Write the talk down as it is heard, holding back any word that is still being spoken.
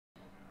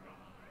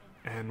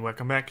And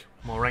welcome back,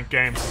 more ranked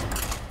games.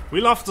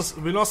 We lost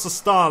the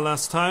star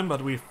last time,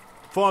 but we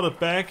fought it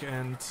back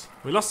and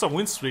we lost our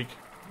win streak,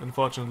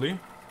 unfortunately.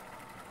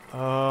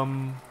 But,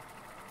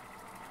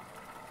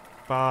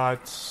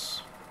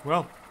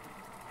 well,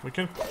 we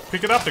can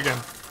pick it up again.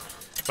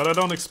 But I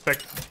don't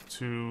expect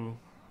to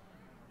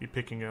be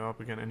picking it up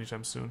again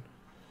anytime soon.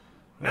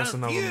 There's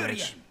another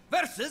mage.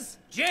 Versus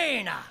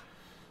Jaina.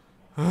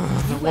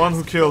 The one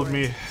who killed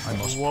me.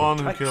 The one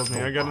who killed me.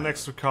 I got an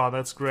extra card,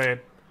 that's great.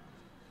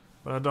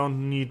 But I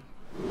don't need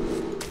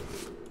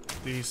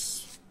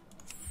these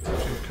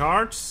few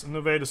cards.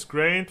 Innovate is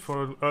great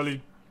for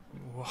early...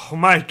 Oh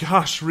my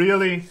gosh,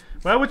 really?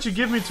 Why would you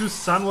give me 2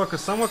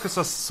 Sunwalkers? Sunwalkers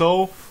are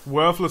so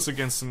worthless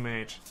against the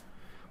mage.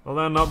 Well,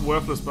 they're not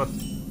worthless, but...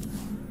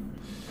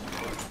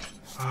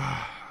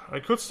 I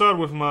could start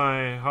with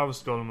my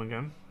Harvest Golem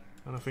again.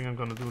 And I think I'm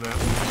gonna do that.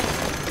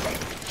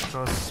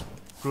 Because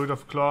Druid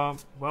of Claw,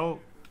 well...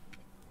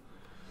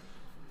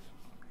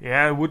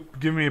 Yeah, it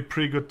would give me a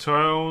pretty good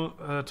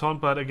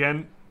taunt, but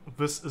again,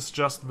 this is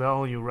just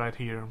value right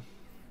here.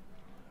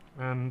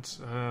 And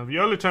the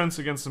early turns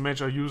against the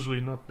mage are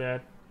usually not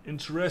that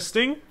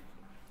interesting.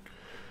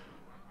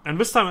 And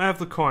this time I have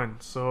the coin,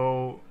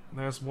 so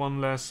there's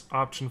one less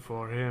option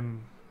for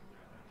him.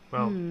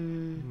 Well,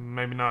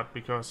 maybe not,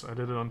 because I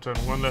did it on turn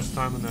 1 last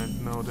time and I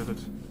now did it.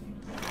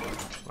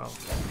 Well.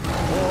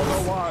 All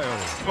the while.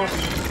 Oh,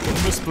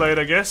 misplayed,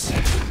 I guess.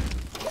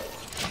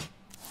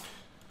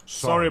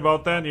 Sorry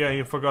about that. Yeah,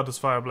 he forgot his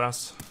Fire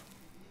Blast.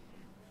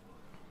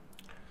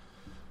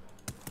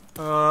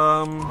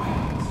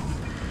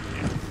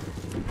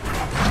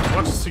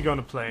 What is he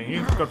gonna play? He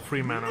got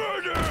 3 mana.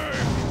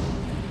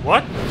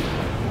 What?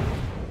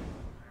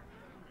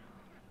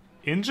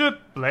 Injured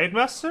Blade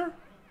Master?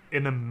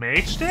 In a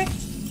mage deck?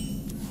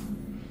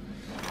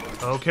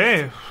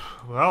 Okay.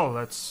 Well,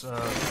 that's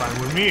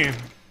fine with me.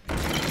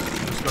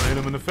 Just gonna hit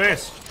him in the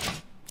face.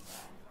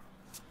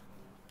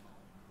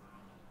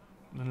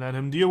 And let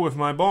him deal with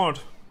my board.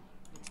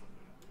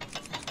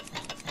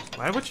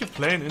 Why would you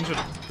play an injured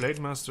Blade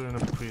Master in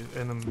a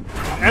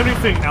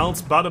everything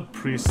else but a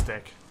priest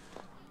deck?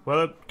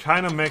 Well, it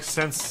kind of makes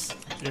sense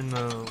in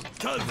a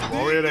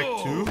warrior deck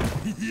too.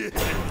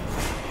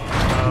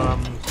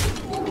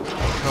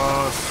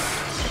 Because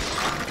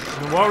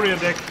in a warrior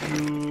deck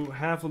you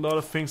have a lot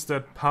of things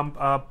that pump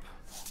up.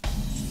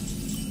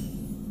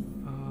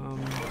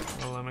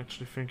 Well, I'm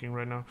actually thinking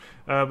right now.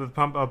 But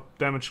pump up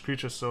damaged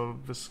creatures, so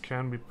this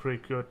can be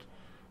pretty good.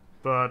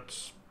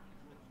 But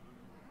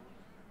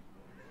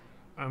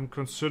I'm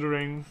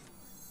considering.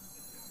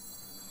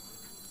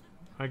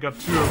 I got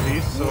 2 of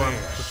these, so I'm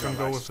just gonna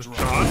go with the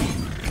charge.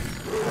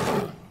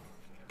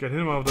 Get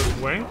him out of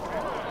the way. Okay.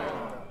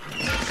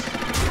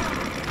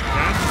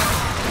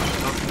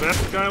 Knock that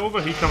guy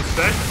over. He comes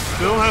back.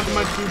 Still have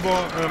my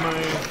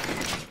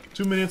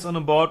 2 minutes on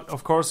the board.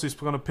 Of course, he's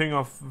gonna ping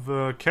off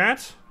the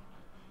cat.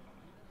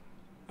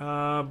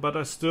 But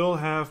I still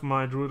have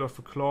my Druid of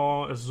the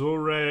Claw,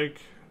 Azure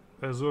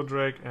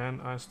Drake,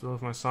 and I still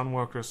have my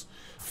Sunwalkers.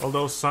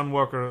 Although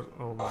Sunwalker...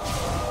 Oh my.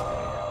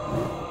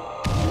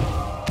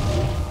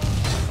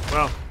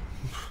 Well,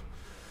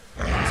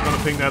 he's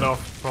gonna ping that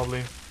off,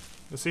 probably.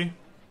 Is he?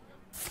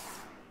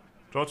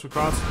 Draw 2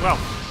 cards? Well,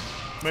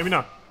 maybe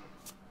not.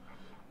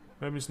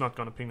 Maybe he's not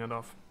gonna ping that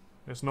off.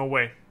 There's no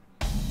way.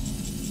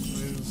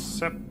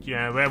 Except,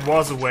 yeah, there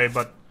was a way,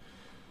 but...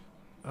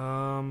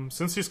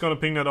 since he's gonna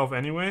ping that off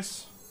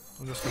anyways,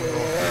 I'm just gonna go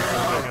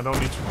off. I don't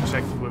need to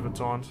protect it with a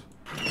taunt.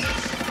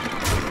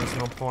 There's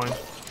no point.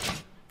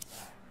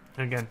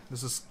 Again,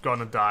 this is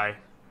gonna die,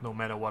 no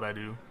matter what I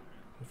do.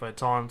 If I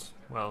taunt,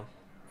 well...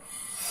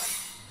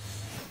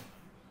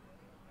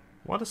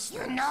 What is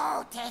this?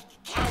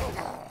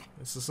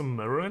 Is this a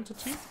mirror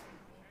entity?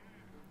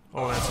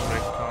 Oh, that's a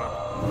red card.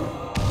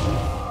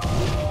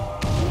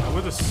 I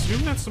would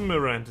assume that's a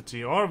mirror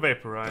entity, or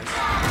vaporize.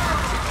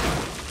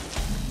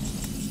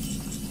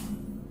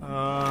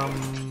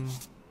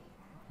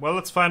 Well,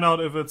 let's find out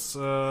if it's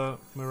a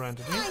mirror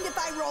entity. Mind if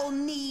I roll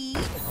need?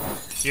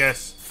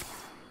 Yes,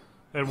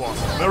 it was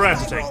mirror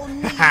entity.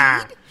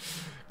 Haha,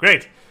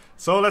 great.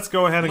 So let's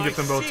go ahead and give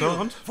them both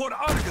taunt.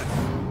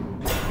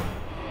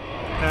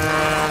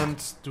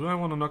 And do I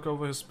want to knock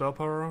over his spell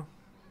power?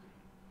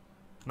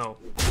 No,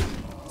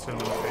 it's him in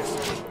the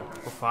face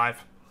for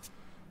 5.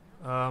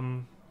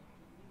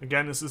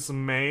 Again, this is a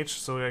mage,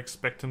 so I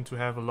expect him to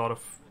have a lot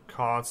of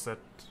cards that,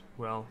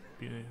 well,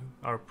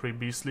 are pretty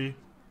beastly.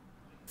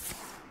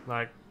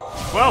 Like,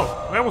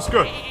 well, that was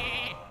good.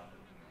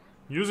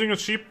 Using a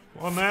sheep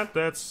on that,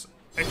 that's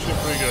actually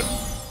pretty good.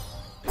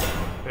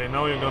 Okay,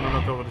 now you're gonna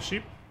knock over the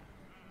sheep.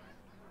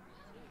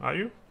 Are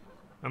you?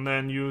 And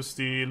then use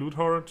the Loot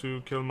Horror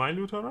to kill my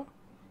Loot Horror?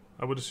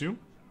 I would assume.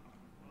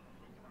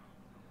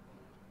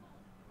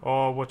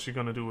 Or what you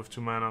gonna do with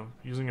 2 mana?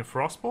 Using a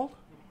Frostbolt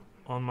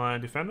on my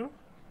defender?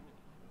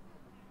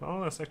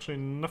 Well, there's actually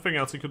nothing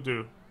else he could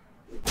do.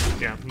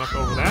 Yeah, knock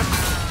over that.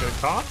 Get a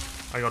card.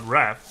 I got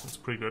Wrath. That's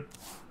pretty good.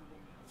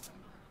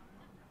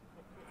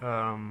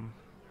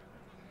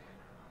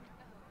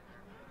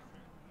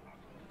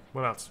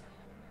 What else?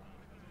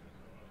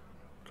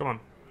 Come on.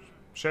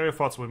 Share your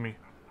thoughts with me.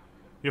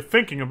 You're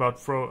thinking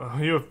about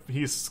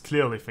he's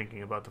clearly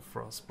thinking about the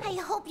frostball. I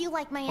hope you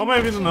like my Or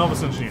maybe he's an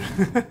Elvis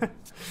engineer.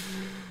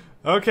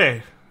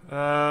 Okay.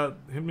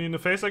 Hit me in the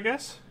face, I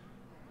guess.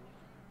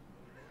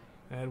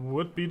 That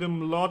would be the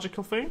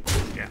logical thing.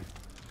 Yeah.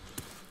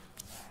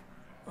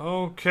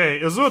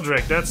 Okay, Azure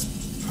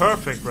that's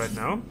perfect right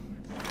now.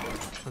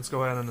 Let's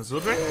go ahead and Azure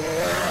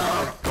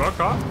Draw a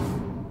card.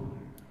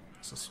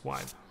 It's a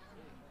swipe.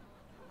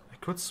 I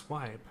could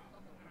swipe.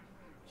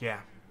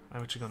 Yeah,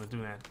 I'm actually gonna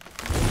do that.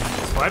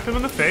 Swipe him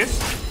in the face,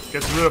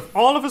 gets rid of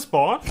all of his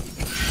board,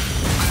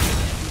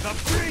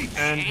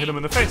 and hit him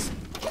in the face.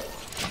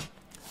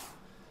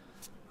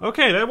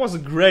 Okay, that was a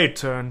great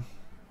turn.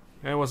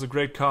 That was a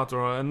great card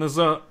draw, and this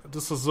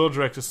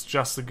Azure is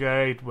just a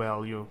great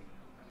value,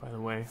 by the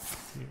way.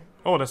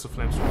 Oh, that's a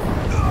Flamestorm.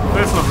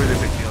 That's not really a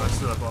big deal, I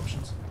still have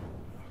options.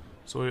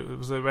 So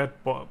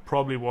that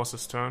probably was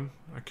his turn.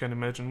 I can't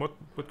imagine. What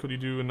could he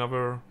do?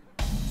 Another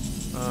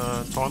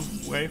taunt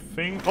wave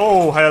thing?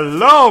 Oh,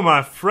 hello,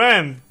 my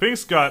friend!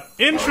 Things got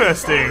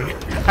interesting!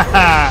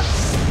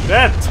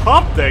 That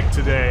top deck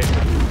today!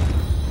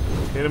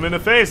 Hit him in the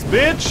face,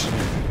 bitch!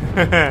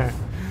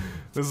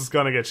 This is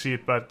gonna get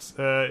cheap, but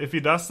if he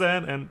does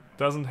that and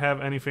doesn't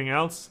have anything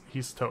else,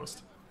 he's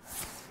toast.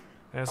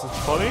 There's his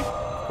poly,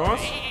 of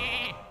course.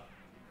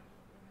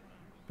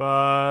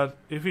 But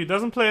if he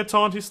doesn't play a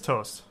taunt, he's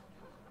toast.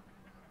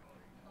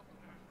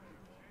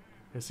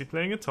 Is he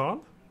playing a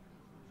taunt?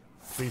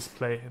 Please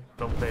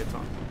don't play a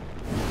taunt.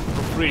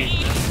 For free.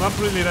 It's not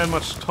really that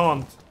much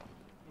taunt.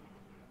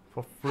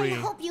 For free. I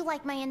hope you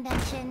like my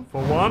invention.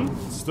 For one,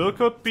 still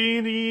could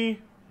be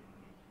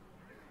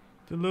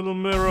the little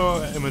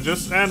mirror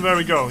images. And there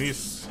we go,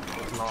 he's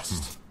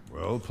lost.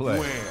 Well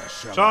played.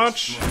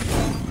 Charge!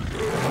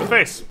 In the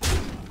face.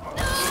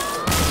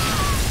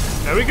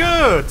 Very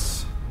good!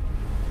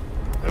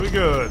 Very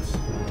good.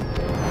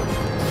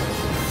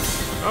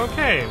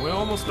 Okay, we're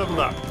almost leveled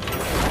up.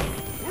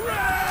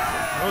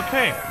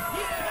 Okay.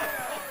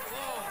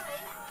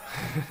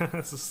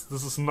 This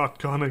is not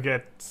gonna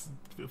get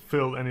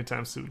filled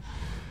anytime soon.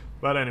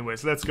 But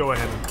anyways, let's go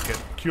ahead and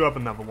queue up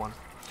another one.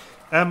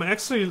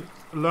 Actually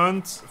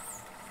learned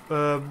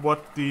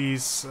what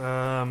these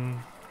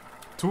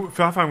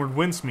 500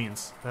 wins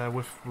means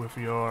with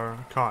your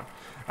card.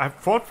 I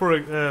thought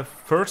for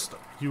first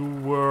you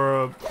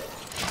weren't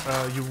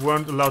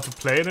allowed to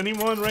play it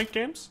anymore in ranked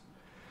games,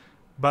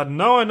 but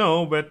now I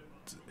know that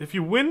if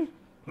you win,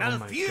 oh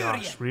my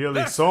gosh,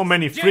 really, so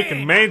many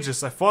freaking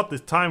mages! I thought the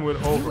time would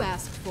over. You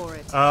asked for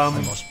it. I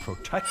must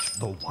protect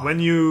the wild. When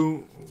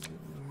you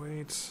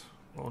wait,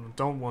 oh,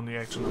 don't want the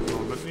action of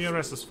all, but the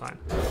rest is fine.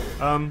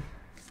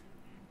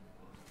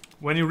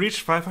 When you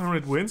reach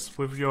 500 wins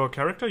with your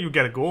character, you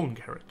get a golden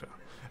character.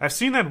 I've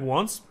seen that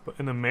once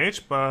in a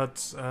mage,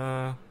 but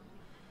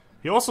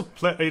he also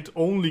played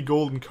only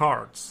golden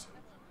cards.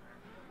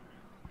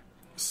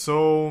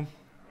 So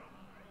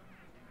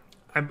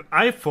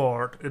I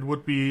thought it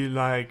would be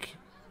like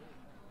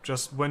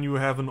just when you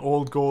have an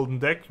old golden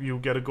deck, you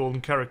get a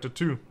golden character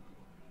too.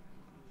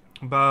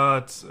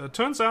 But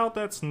turns out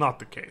that's not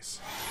the case.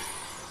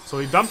 So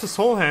he dumped his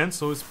whole hand,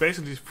 so it's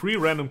basically 3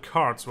 random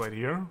cards right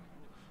here.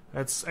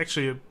 That's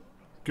actually a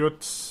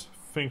good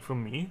thing for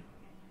me.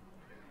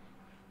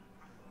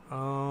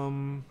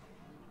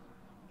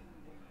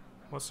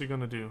 What's he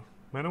gonna do?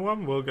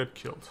 Manowar will get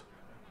killed.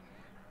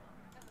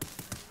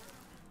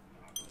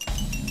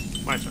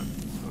 My turn.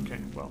 Okay,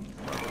 well,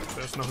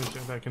 there's nothing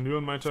that I can do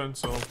on my turn,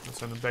 so I'll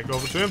send it back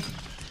over to him.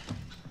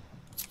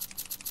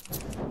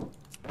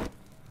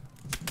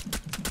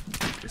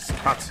 Just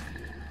cut.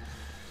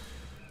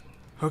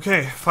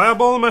 Okay,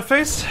 fireball in my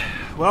face?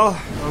 Well,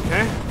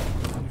 okay.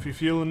 If you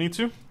feel the need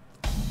to.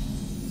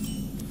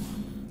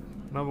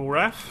 Another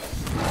Wrath.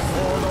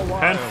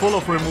 Hand full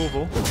of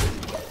removal.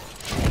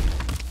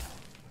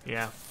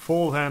 Yeah,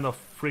 full hand of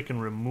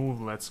freaking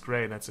removal. That's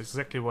great. That's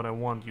exactly what I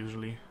want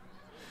usually.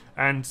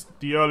 And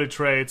the early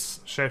trades,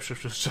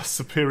 Shapeshift is just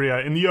superior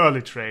in the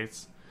early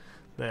trades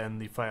than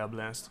the Fire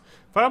Blast.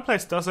 Fire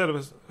Blast does that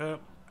with,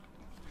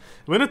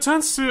 when it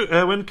comes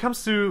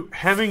to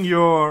having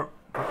your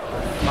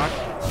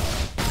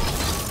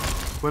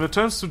when it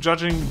turns to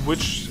judging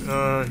which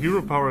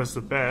hero power is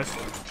the best,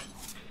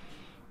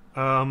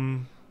 well,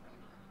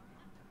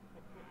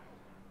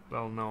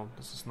 no,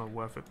 this is not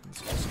worth it.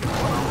 Let's just get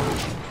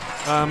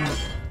one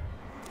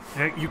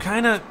out. You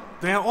kinda,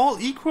 they are all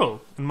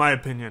equal in my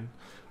opinion.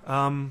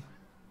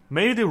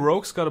 Maybe the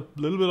rogues got a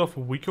little bit of a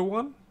weaker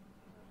one,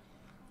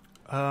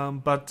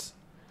 but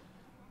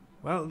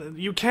well,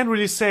 you can't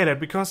really say that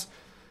because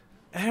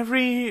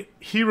every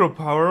hero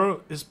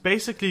power is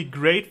basically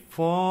great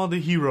for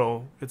the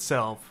hero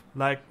itself.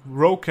 Like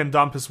rogue can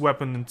dump his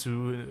weapon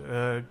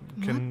into,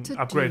 can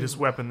upgrade his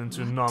weapon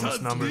into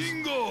enormous numbers.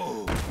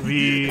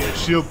 The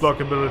shield block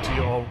ability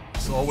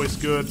is always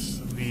good.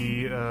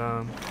 The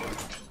well,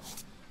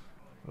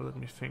 let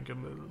me think a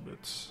little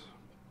bit.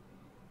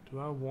 Do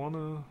I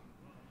wanna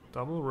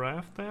double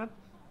raft that?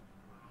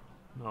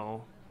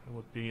 No, it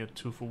would be a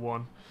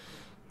 2-for-1.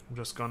 I'm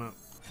just gonna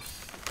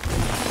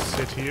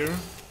sit here.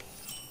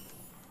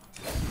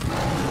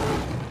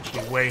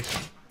 Actually, wait.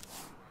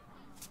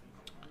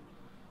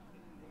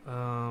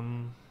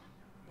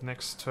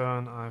 Next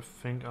turn, I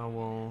think I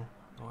will.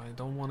 Oh, I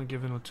don't want to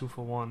give him a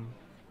 2-for-1.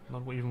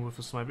 Not even with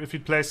a snipe. If he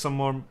plays some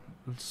more,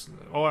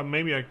 or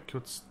maybe I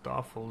could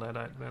Starfall.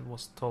 That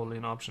was totally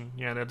an option.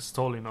 Yeah, that is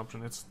totally an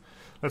option.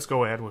 Let's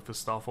go ahead with the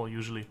Starfall.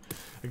 Usually,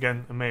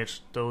 again, a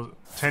mage. Those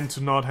tend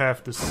to not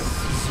have this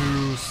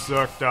zoo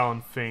Zerg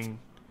down thing.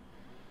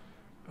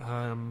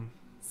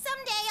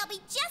 Someday I'll be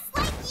just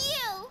like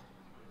you.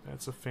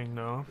 That's a thing,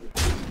 though.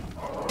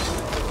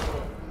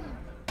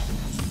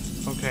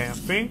 Okay, I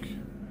think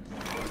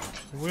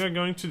what we are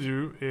going to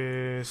do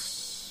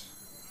is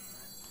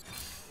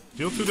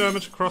deal 2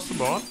 damage across the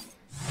board.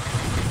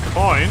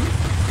 Coin.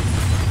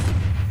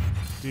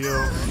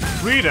 Deal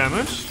 3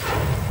 damage.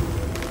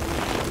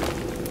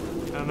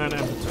 And then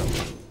end the turn.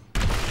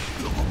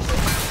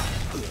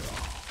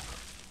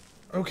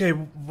 Okay,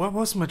 what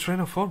was my train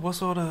of thought?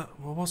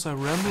 What was I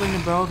rambling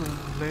about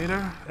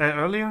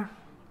earlier?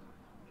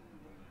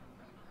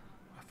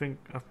 I think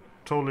I've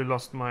totally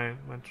lost my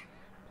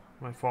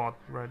thought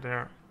right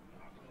there.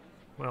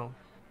 Well,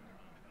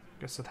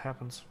 guess it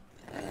happens.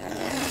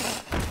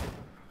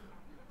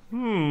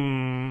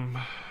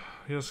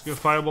 Here's a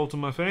fireball to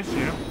my face,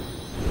 yeah.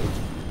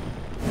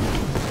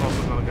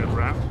 Also gonna get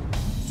wrapped.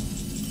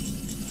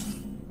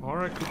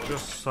 Or I could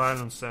just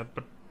silence that,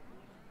 but...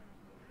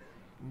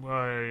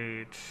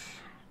 Wait...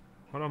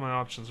 What are my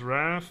options?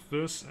 Wrath,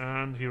 this,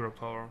 and Hero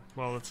Power.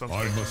 Well, it's something.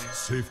 I must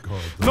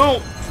safeguard them. No!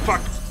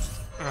 Fuck!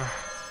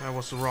 That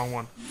was the wrong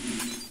one.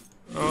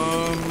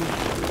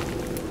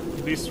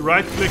 At least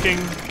right-clicking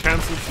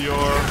cancels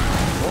your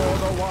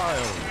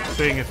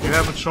thing. If you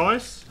have a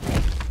choice,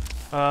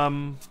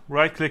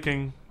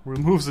 right-clicking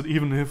removes it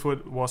even if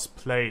it was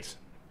played.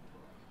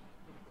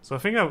 So I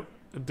think it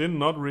did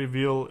not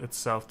reveal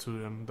itself to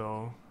them,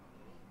 though.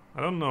 I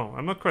don't know.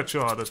 I'm not quite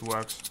sure how this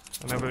works.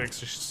 I've never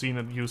actually seen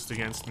it used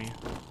against me.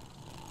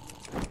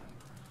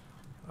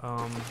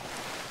 I'm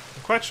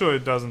quite sure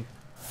it doesn't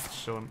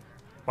show him.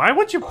 Why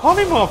would you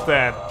polymorph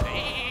that?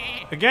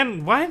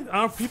 Again, why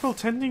are people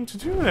tending to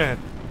do that?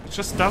 It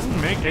just doesn't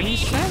make any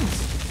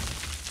sense.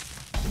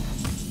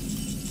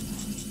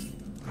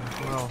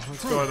 Well,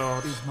 let's go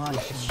out.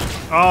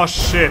 Oh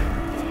shit!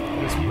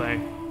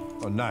 Misplay.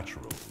 A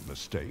natural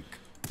mistake.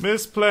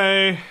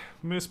 Misplay.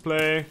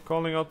 Misplay.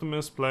 Calling out the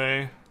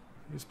misplay.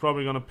 He's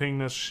probably gonna ping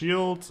this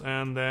shield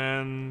and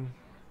then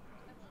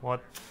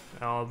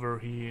whatever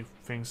he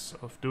thinks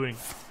of doing.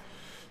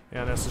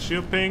 Yeah, that's the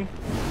shield ping.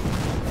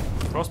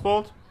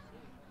 Crossbolt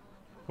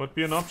would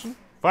be an option.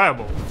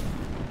 Fireball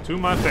to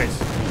my face.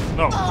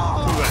 No, to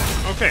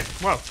that. Okay,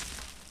 well,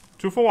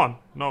 2-for-1.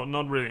 No,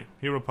 not really.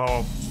 Hero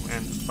power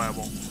and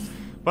fireball.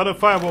 But a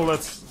fireball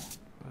that's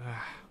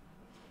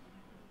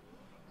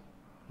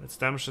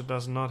damage that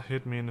does not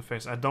hit me in the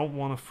face. I don't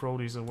want to throw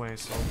these away,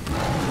 so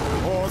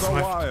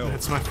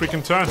that's my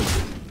freaking turn.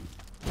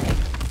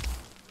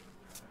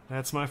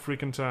 That's my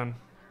freaking turn.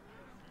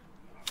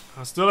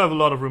 I still have a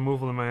lot of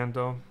removal in my hand,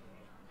 though.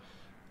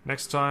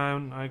 Next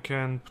time I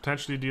can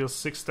potentially deal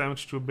 6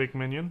 damage to a big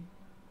minion,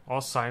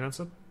 or silence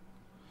it.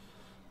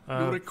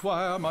 You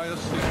require my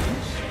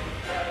assistance.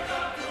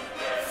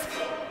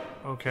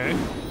 Okay.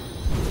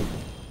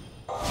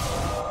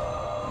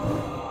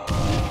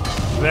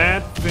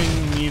 That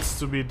thing needs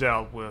to be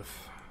dealt with.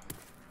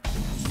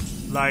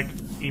 Like,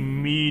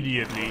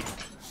 immediately.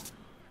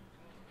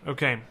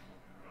 Okay.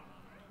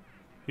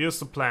 Here's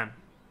the plan.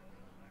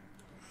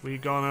 We're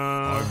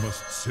gonna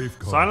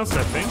silence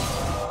that thing.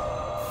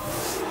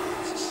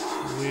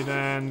 We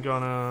then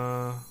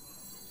gonna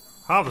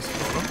harvest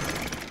for them.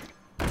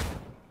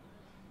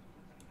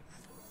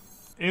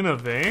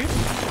 Innovate.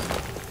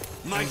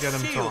 And get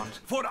him taunt.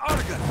 For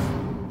Argon.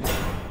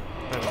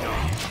 There we go.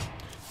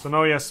 So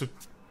now he has to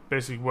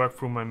basically work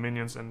through my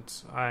minions, and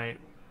I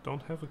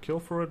don't have a kill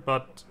for it,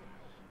 but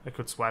I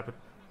could swipe it.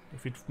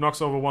 If he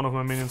knocks over one of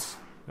my minions,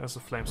 there's a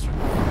flame string.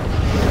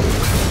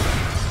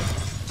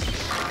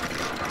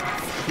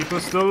 Keeper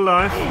still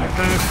alive.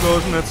 Tank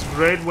explosion. That's a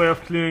great way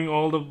of clearing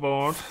all the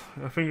board.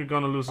 I think we're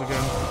gonna lose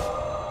again.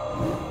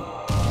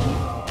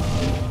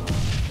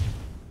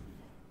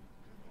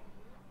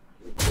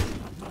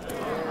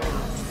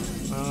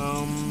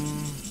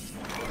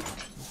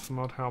 It's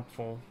not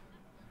helpful.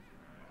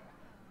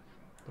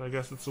 But I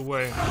guess it's a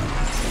way.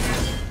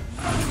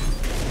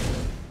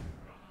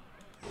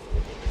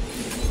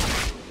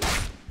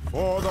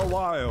 For the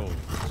wild.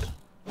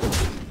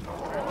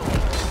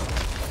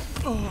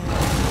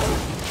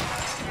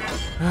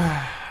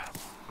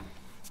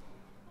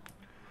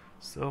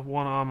 Still have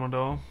 1 armor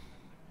though.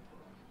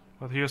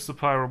 But here's the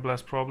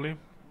Pyroblast probably.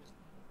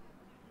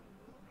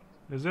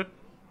 Is it?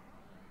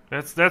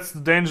 That's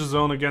the danger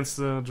zone against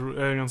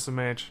the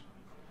mage.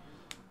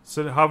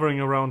 So hovering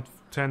around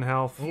 10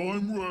 health.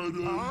 I'm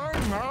ready.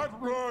 I'm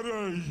not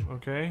ready.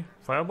 Okay,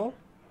 fireball?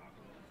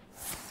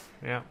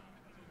 Yeah.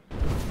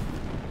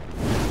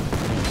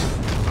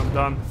 I'm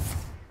done.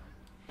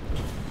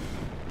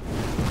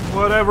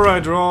 Whatever I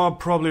draw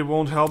probably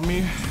won't help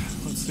me.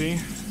 Let's see.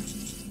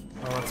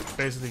 Oh, that's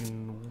basically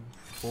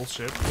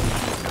bullshit.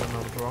 Get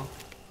another draw.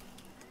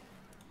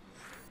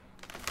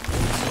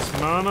 This is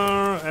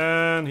mana,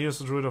 and here's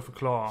the Druid of a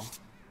Claw.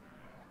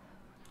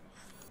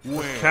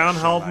 Where Can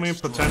shall help I me,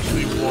 strike?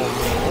 potentially won't.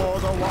 For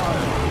the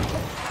wild.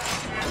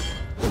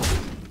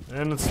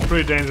 And it's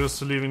pretty dangerous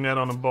to leaving that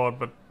on the board,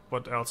 but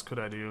what else could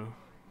I do?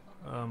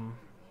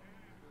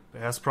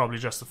 There's probably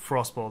just a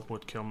Frostbolt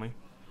would kill me.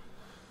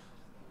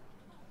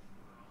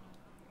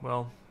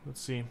 Well,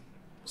 let's see.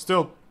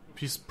 Still,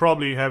 he's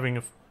probably having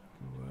a...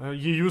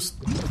 you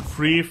used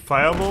 3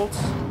 Firebolts,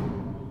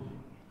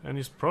 and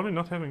he's probably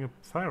not having a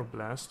Fire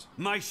Blast.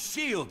 My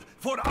shield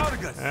for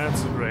Argus!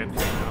 That's a great thing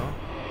now.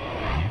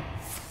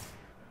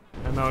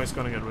 And now he's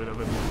gonna get rid of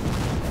it.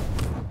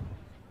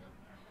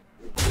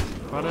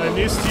 But at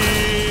least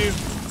he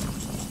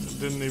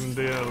didn't even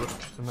deal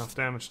enough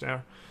damage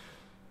there.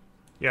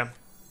 Yeah.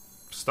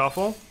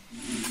 Starfall.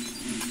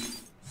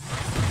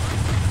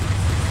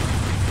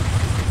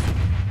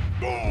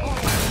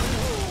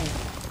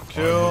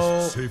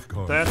 Kill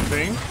that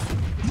thing.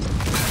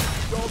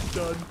 Job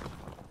done.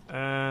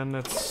 And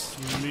that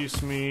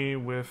leaves me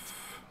with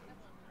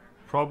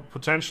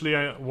potentially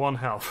 1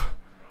 health.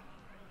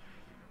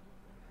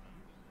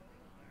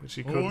 Which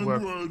he could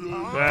work.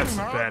 That's a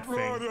bad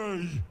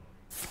thing.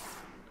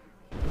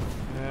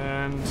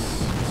 And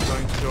it's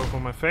going to go for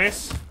my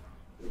face.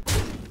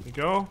 Here we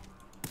go.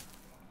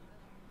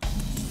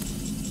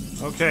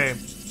 Okay.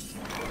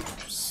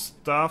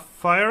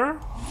 Starfire.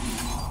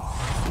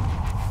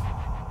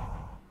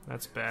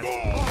 That's bad.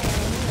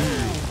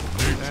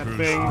 That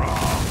thing.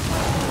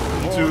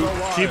 Need to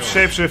keep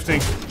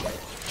shapeshifting.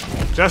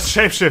 Just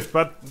shapeshift,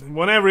 but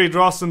whenever he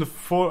draws in the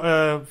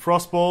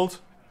Frostbolt,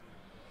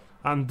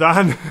 I'm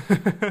done.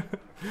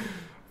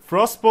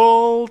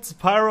 Frostbolt,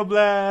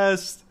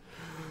 Pyroblast.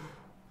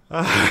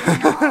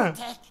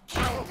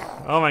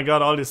 Oh my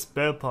god, all these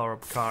spell power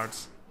up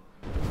cards.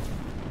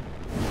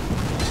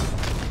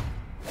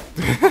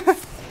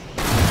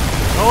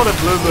 Oh, the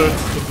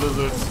blizzards, the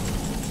blizzards.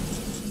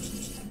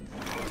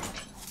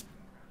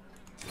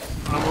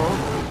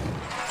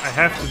 I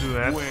have to do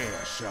that.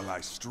 Where shall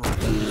I strike?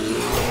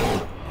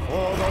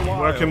 For the wild.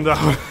 Work him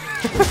down.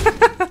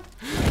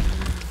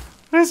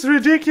 That's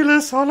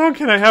ridiculous. How long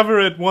can I have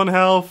her at 1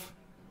 health?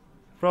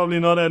 Probably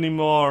not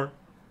anymore.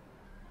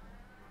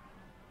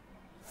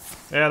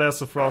 Yeah,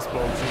 that's a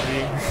Frostbolt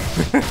TV.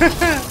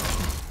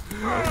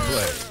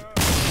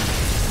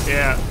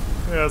 Yeah,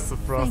 that's the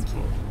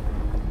Frostbolt.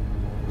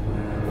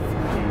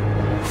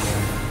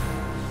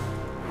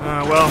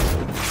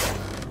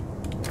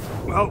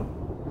 Well,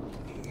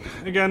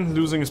 again,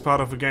 losing is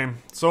part of the game.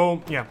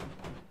 So, yeah.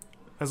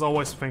 As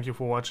always, thank you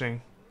for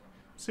watching.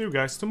 See you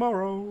guys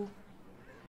tomorrow.